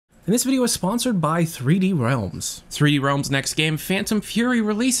and this video is sponsored by 3D Realms. 3D Realms' next game, Phantom Fury,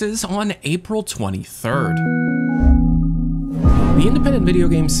 releases on April 23rd. The independent video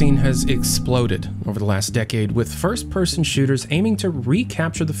game scene has exploded over the last decade, with first-person shooters aiming to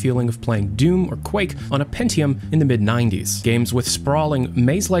recapture the feeling of playing Doom or Quake on a Pentium in the mid-90s. Games with sprawling,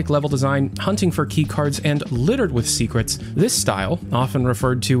 maze-like level design, hunting for keycards, and littered with secrets, this style, often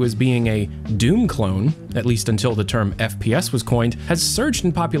referred to as being a Doom clone, at least until the term FPS was coined, has surged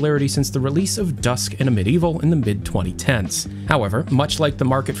in popularity since the release of Dusk in a Medieval in the mid-2010s. However, much like the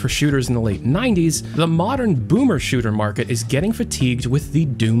market for shooters in the late 90s, the modern boomer shooter market is getting fatigued with the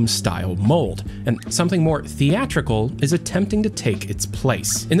Doom-style mold, and something more theatrical is attempting to take its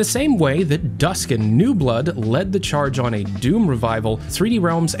place. In the same way that Dusk and New Blood led the charge on a Doom revival, 3D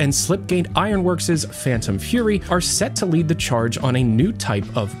Realms and Slipgate Ironworks' Phantom Fury are set to lead the charge on a new type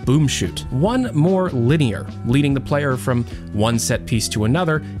of boom shoot, one more linear, leading the player from one set piece to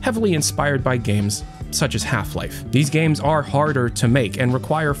another, heavily inspired by games such as Half-Life. These games are harder to make and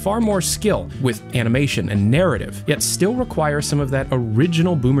require far more skill with animation and narrative, yet still require some of that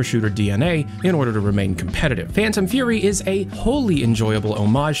original boomer shooter DNA in order to remain competitive. Phantom Fury is a wholly enjoyable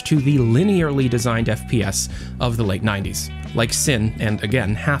homage to the linearly designed FPS of the late 90s. Like Sin and,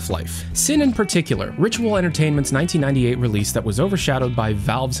 again, Half-Life. Sin in particular, Ritual Entertainment's 1998 release that was overshadowed by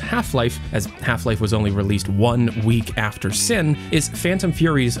Valve's Half-Life, as Half-Life was only released 1 week after Sin, is Phantom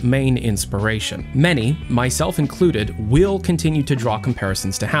Fury's main inspiration. Many, myself included, will continue to draw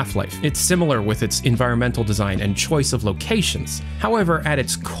comparisons to Half-Life. It's similar with its environmental design and choice of locations. However, at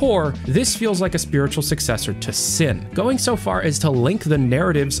its core, this feels like a spiritual successor to Sin, going so far as to link the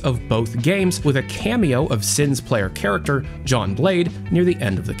narratives of both games with a cameo of Sin's player character, John Blade, near the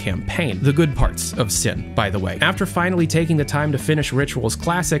end of the campaign. The good parts of Sin, by the way. After finally taking the time to finish Ritual's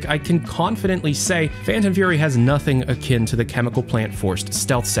classic, I can confidently say Phantom Fury has nothing akin to the chemical plant-forced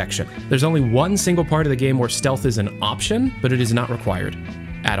stealth section. There's only one single part of the game where stealth is an option, but it is not required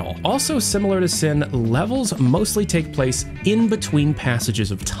at all. Also similar to Sin, levels mostly take place in between passages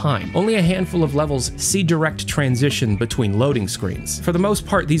of time. Only a handful of levels see direct transition between loading screens. For the most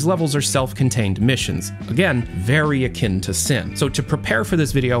part, these levels are self-contained missions. Again, very akin to Sin. So to prepare for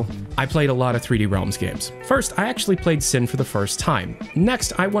this video, I played a lot of 3D Realms games. First, I actually played Sin for the first time.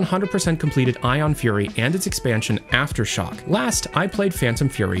 Next, I 100% completed Ion Fury and its expansion Aftershock. Last, I played Phantom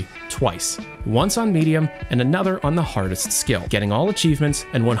Fury twice. Once on medium and another on the hardest skill, getting all achievements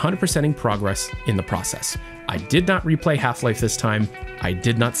and 100%ing progress in the process. I did not replay Half-Life this time. I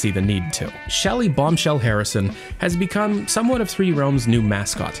did not see the need to. Shelly Bombshell Harrison has become somewhat of 3D Realms' new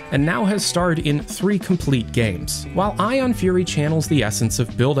mascot, and now has starred in 3 complete games. While Ion Fury channels the essence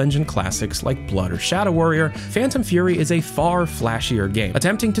of build engine classics like Blood or Shadow Warrior, Phantom Fury is a far flashier game,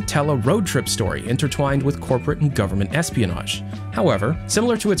 attempting to tell a road trip story intertwined with corporate and government espionage. However,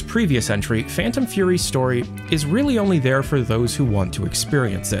 similar to its previous entry, Phantom Fury's story is really only there for those who want to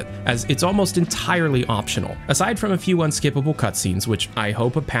experience it, as it's almost entirely optional. Aside from a few unskippable cutscenes, which I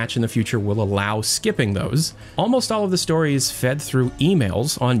hope a patch in the future will allow skipping those, almost all of the story is fed through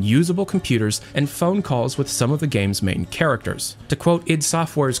emails on usable computers and phone calls with some of the game's main characters. To quote id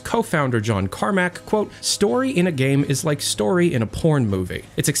Software's co-founder John Carmack, quote, "Story in a game is like story in a porn movie.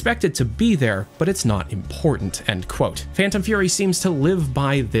 It's expected to be there, but it's not important," end quote. Phantom Fury seems to live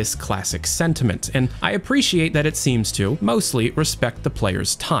by this classic sentiment, and I appreciate that it seems to mostly respect the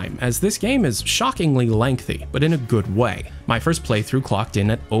player's time, as this game is shockingly lengthy, but in a good way. My first playthrough clocked in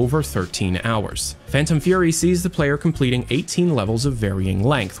at over 13 hours. Phantom Fury sees the player completing 18 levels of varying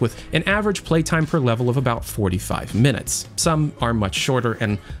length, with an average playtime per level of about 45 minutes. Some are much shorter,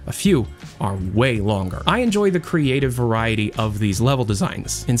 and a few are way longer. I enjoy the creative variety of these level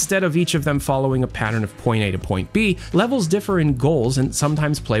designs. Instead of each of them following a pattern of point A to point B, levels differ in goals and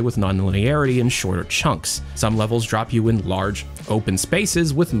sometimes play with non-linearity in shorter chunks. Some levels drop you in large, open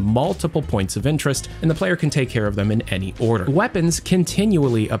spaces with multiple points of interest, and the player can take care of them in any order. Weapons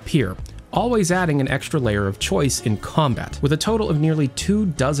continually appear, always adding an extra layer of choice in combat. With a total of nearly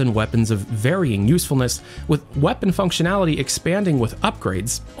 24 weapons of varying usefulness, with weapon functionality expanding with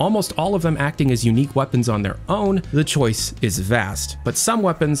upgrades, almost all of them acting as unique weapons on their own, the choice is vast. But some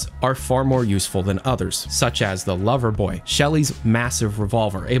weapons are far more useful than others, such as the Loverboy, Shelly's massive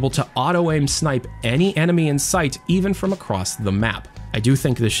revolver, able to auto-aim snipe any enemy in sight even from across the map. I do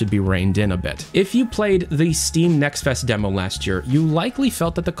think this should be reined in a bit. If you played the Steam Next Fest demo last year, you likely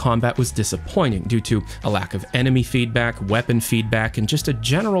felt that the combat was disappointing due to a lack of enemy feedback, weapon feedback, and just a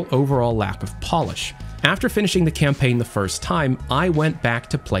general overall lack of polish. After finishing the campaign the first time, I went back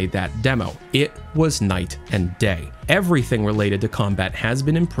to play that demo. It was night and day. Everything related to combat has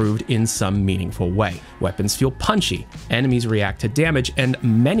been improved in some meaningful way. Weapons feel punchy, enemies react to damage, and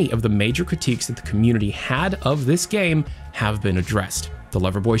many of the major critiques that the community had of this game have been addressed. The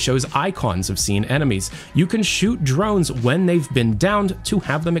Loverboy shows icons of seen enemies. You can shoot drones when they've been downed to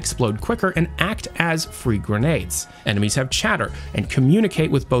have them explode quicker and act as free grenades. Enemies have chatter and communicate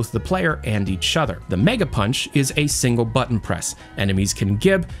with both the player and each other. The Mega Punch is a single button press. Enemies can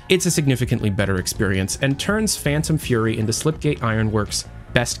gib. It's a significantly better experience and turns Phantom Fury into Slipgate Ironworks'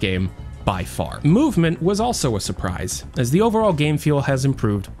 best game by far. Movement was also a surprise, as the overall game feel has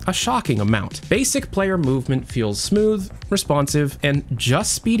improved a shocking amount. Basic player movement feels smooth, responsive, and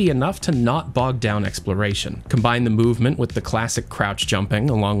just speedy enough to not bog down exploration. Combine the movement with the classic crouch jumping,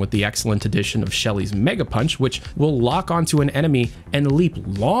 along with the excellent addition of Shelly's Mega Punch, which will lock onto an enemy and leap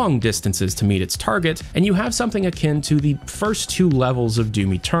long distances to meet its target, and you have something akin to the first 2 levels of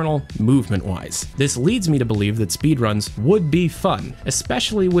Doom Eternal, movement-wise. This leads me to believe that speedruns would be fun,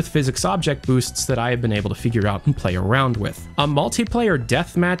 especially with physics object boosts that I have been able to figure out and play around with. A multiplayer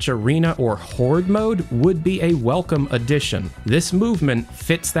deathmatch, arena, or horde mode would be a welcome addition. This movement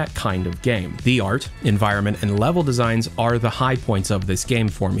fits that kind of game. The art, environment, and level designs are the high points of this game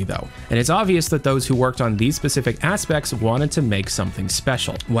for me though, and it's obvious that those who worked on these specific aspects wanted to make something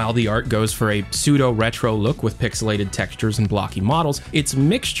special. While the art goes for a pseudo-retro look with pixelated textures and blocky models, its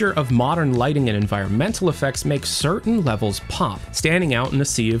mixture of modern lighting and environmental effects makes certain levels pop, standing out in a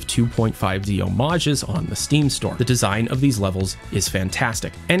sea of 2.5D homages on the Steam store. The design of these levels is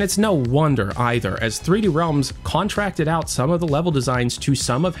fantastic, and it's no wonder either, as 3D Realms contracted out some of the level designs to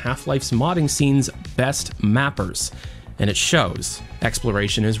some of Half-Life's modding scene's best mappers. And it shows.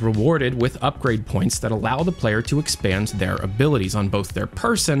 Exploration is rewarded with upgrade points that allow the player to expand their abilities on both their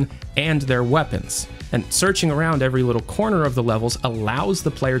person and their weapons. And searching around every little corner of the levels allows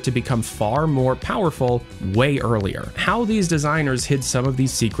the player to become far more powerful way earlier. How these designers hid some of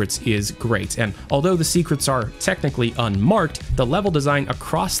these secrets is great, and although the secrets are technically unmarked, the level design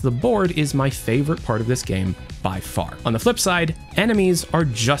across the board is my favorite part of this game by far. On the flip side, enemies are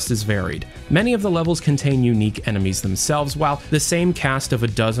just as varied. Many of the levels contain unique enemies themselves, while the same cast of a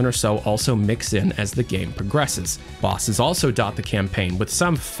dozen or so also mix in as the game progresses. Bosses also dot the campaign, with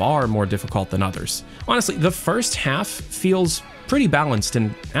some far more difficult than others. Honestly, the first half feels pretty balanced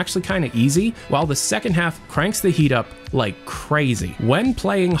and actually kind of easy, while the second half cranks the heat up like crazy. When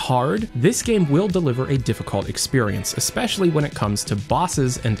playing hard, this game will deliver a difficult experience, especially when it comes to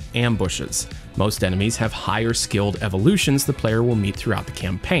bosses and ambushes. Most enemies have higher skilled evolutions the player will meet throughout the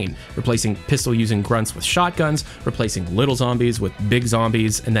campaign, replacing pistol-using grunts with shotguns, replacing little zombies with big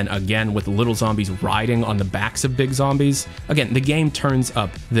zombies, and then again with little zombies riding on the backs of big zombies. Again, the game turns up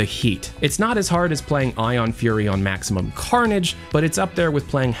the heat. It's not as hard as playing Ion Fury on Maximum Carnage, but it's up there with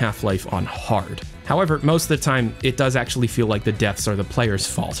playing Half-Life on hard. However, most of the time, it does actually feel like the deaths are the player's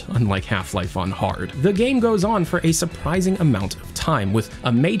fault, unlike Half-Life on hard. The game goes on for a surprising amount of time, with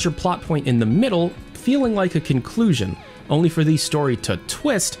a major plot point in the middle feeling like a conclusion, only for the story to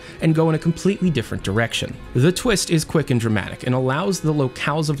twist and go in a completely different direction. The twist is quick and dramatic and allows the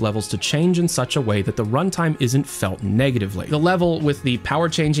locales of levels to change in such a way that the runtime isn't felt negatively. The level with the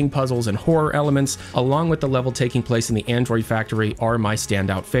power-changing puzzles and horror elements, along with the level taking place in the android factory, are my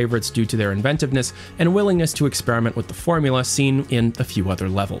standout favorites due to their inventiveness and willingness to experiment with the formula seen in a few other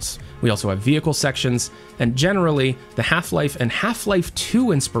levels. We also have vehicle sections, and generally, the Half-Life and Half-Life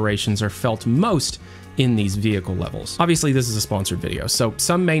 2 inspirations are felt most in these vehicle levels. Obviously, this is a sponsored video, so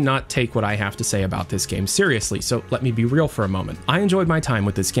some may not take what I have to say about this game seriously, so let me be real for a moment. I enjoyed my time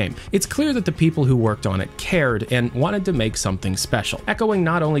with this game. It's clear that the people who worked on it cared and wanted to make something special, echoing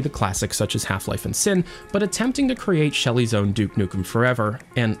not only the classics such as Half-Life and Sin, but attempting to create Shelly's own Duke Nukem Forever,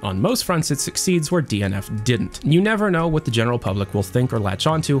 and on most fronts it succeeds where DNF didn't. You never know what the general public will think or latch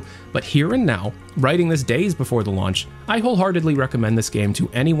onto, but here and now, writing this days before the launch, I wholeheartedly recommend this game to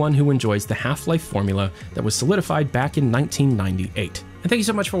anyone who enjoys the Half-Life formula that was solidified back in 1998. And thank you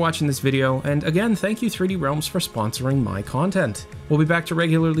so much for watching this video, and again, thank you 3D Realms for sponsoring my content. We'll be back to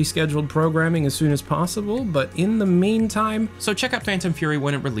regularly scheduled programming as soon as possible, but in the meantime, so check out Phantom Fury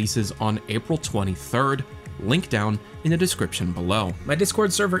when it releases on April 23rd. Link down in the description below. My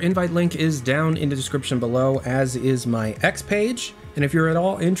Discord server invite link is down in the description below, as is my X page. And if you're at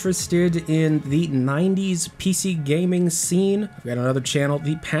all interested in the 90s PC gaming scene, I've got another channel,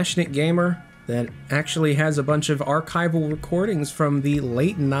 The Passionate Gamer, that actually has a bunch of archival recordings from the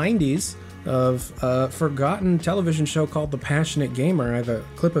late 90s of a forgotten television show called The Passionate Gamer. I have a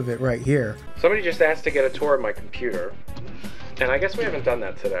clip of it right here. Somebody just asked to get a tour of my computer. And I guess we haven't done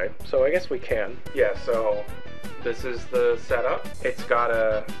that today, so I guess we can. Yeah, so this is the setup. It's got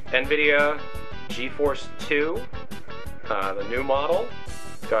a NVIDIA GeForce 2, the new model.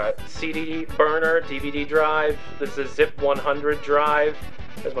 Got CD burner, DVD drive. This is Zip 100 drive.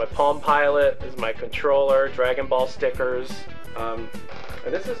 There's my Palm Pilot. This is my controller, Dragon Ball stickers. And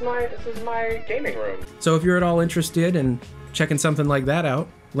this is my gaming room. So if you're at all interested in checking something like that out,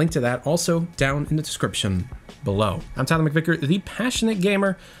 link to that also down in the description below. I'm Tyler McVicker, the Passionate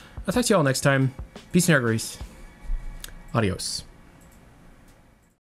Gamer. I'll talk to you all next time. Peace and air, grease. Adios.